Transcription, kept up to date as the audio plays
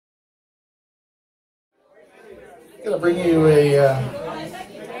Gonna bring you a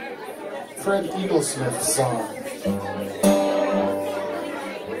Fred Eaglesmith song.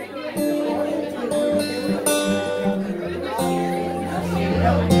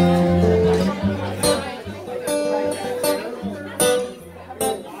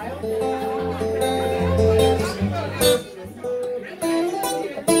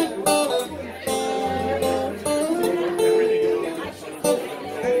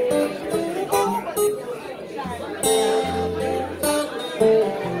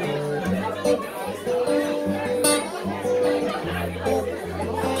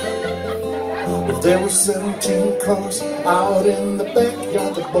 There were 17 cars out in the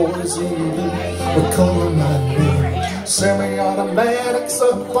backyard. The boys in blue were calling my name. Semi-automatics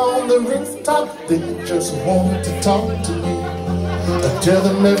up on the rooftop. They just wanted to talk to me. I tell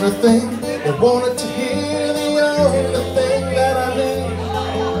them everything they wanted to hear. The only thing that I knew,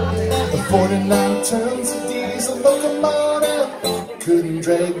 the 49 tons of diesel locomotive couldn't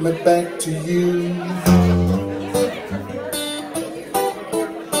drag me back to you.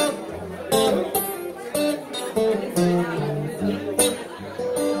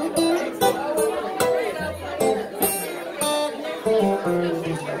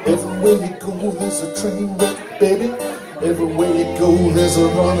 Everywhere you go, there's a train wreck, baby. Everywhere you go, there's a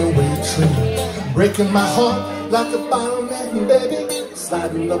runaway train. Breaking my heart like a bottleneck, baby.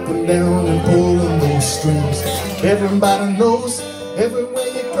 Sliding up and down and pulling those strings. Everybody knows, everywhere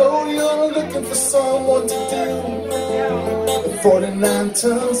you go, you're looking for someone to do. 49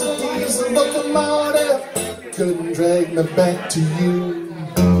 tons of diesel locomotive couldn't drag me back to you.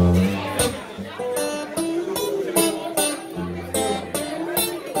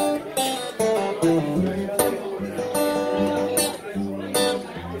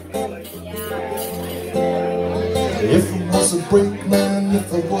 If I was a brakeman,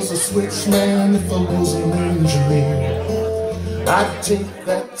 if I was a switchman, if I was an engineer, I'd take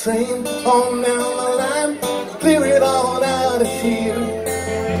that train on down the line, clear it all out of here.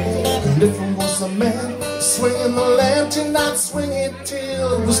 And if I was a man swinging the lantern, I'd swing it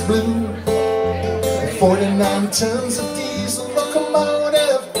till it was blue. 49 tons of diesel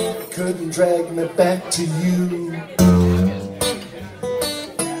locomotive couldn't drag me back to you.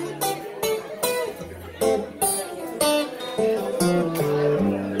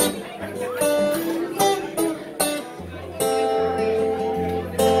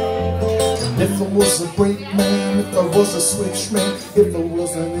 If I was a brakeman, if I was a switchman, if I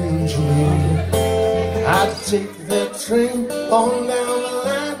was an engineer, I'd take that train on down the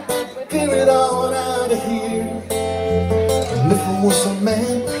line, clear it all out of here. And if I was a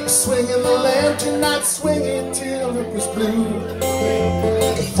man swinging the lantern, I'd swing it till it was blue.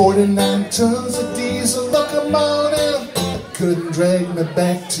 49 tons of diesel locomotive couldn't drag me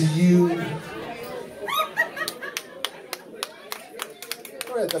back to you.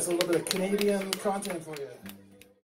 Alright, that's a little bit of Canadian content for you.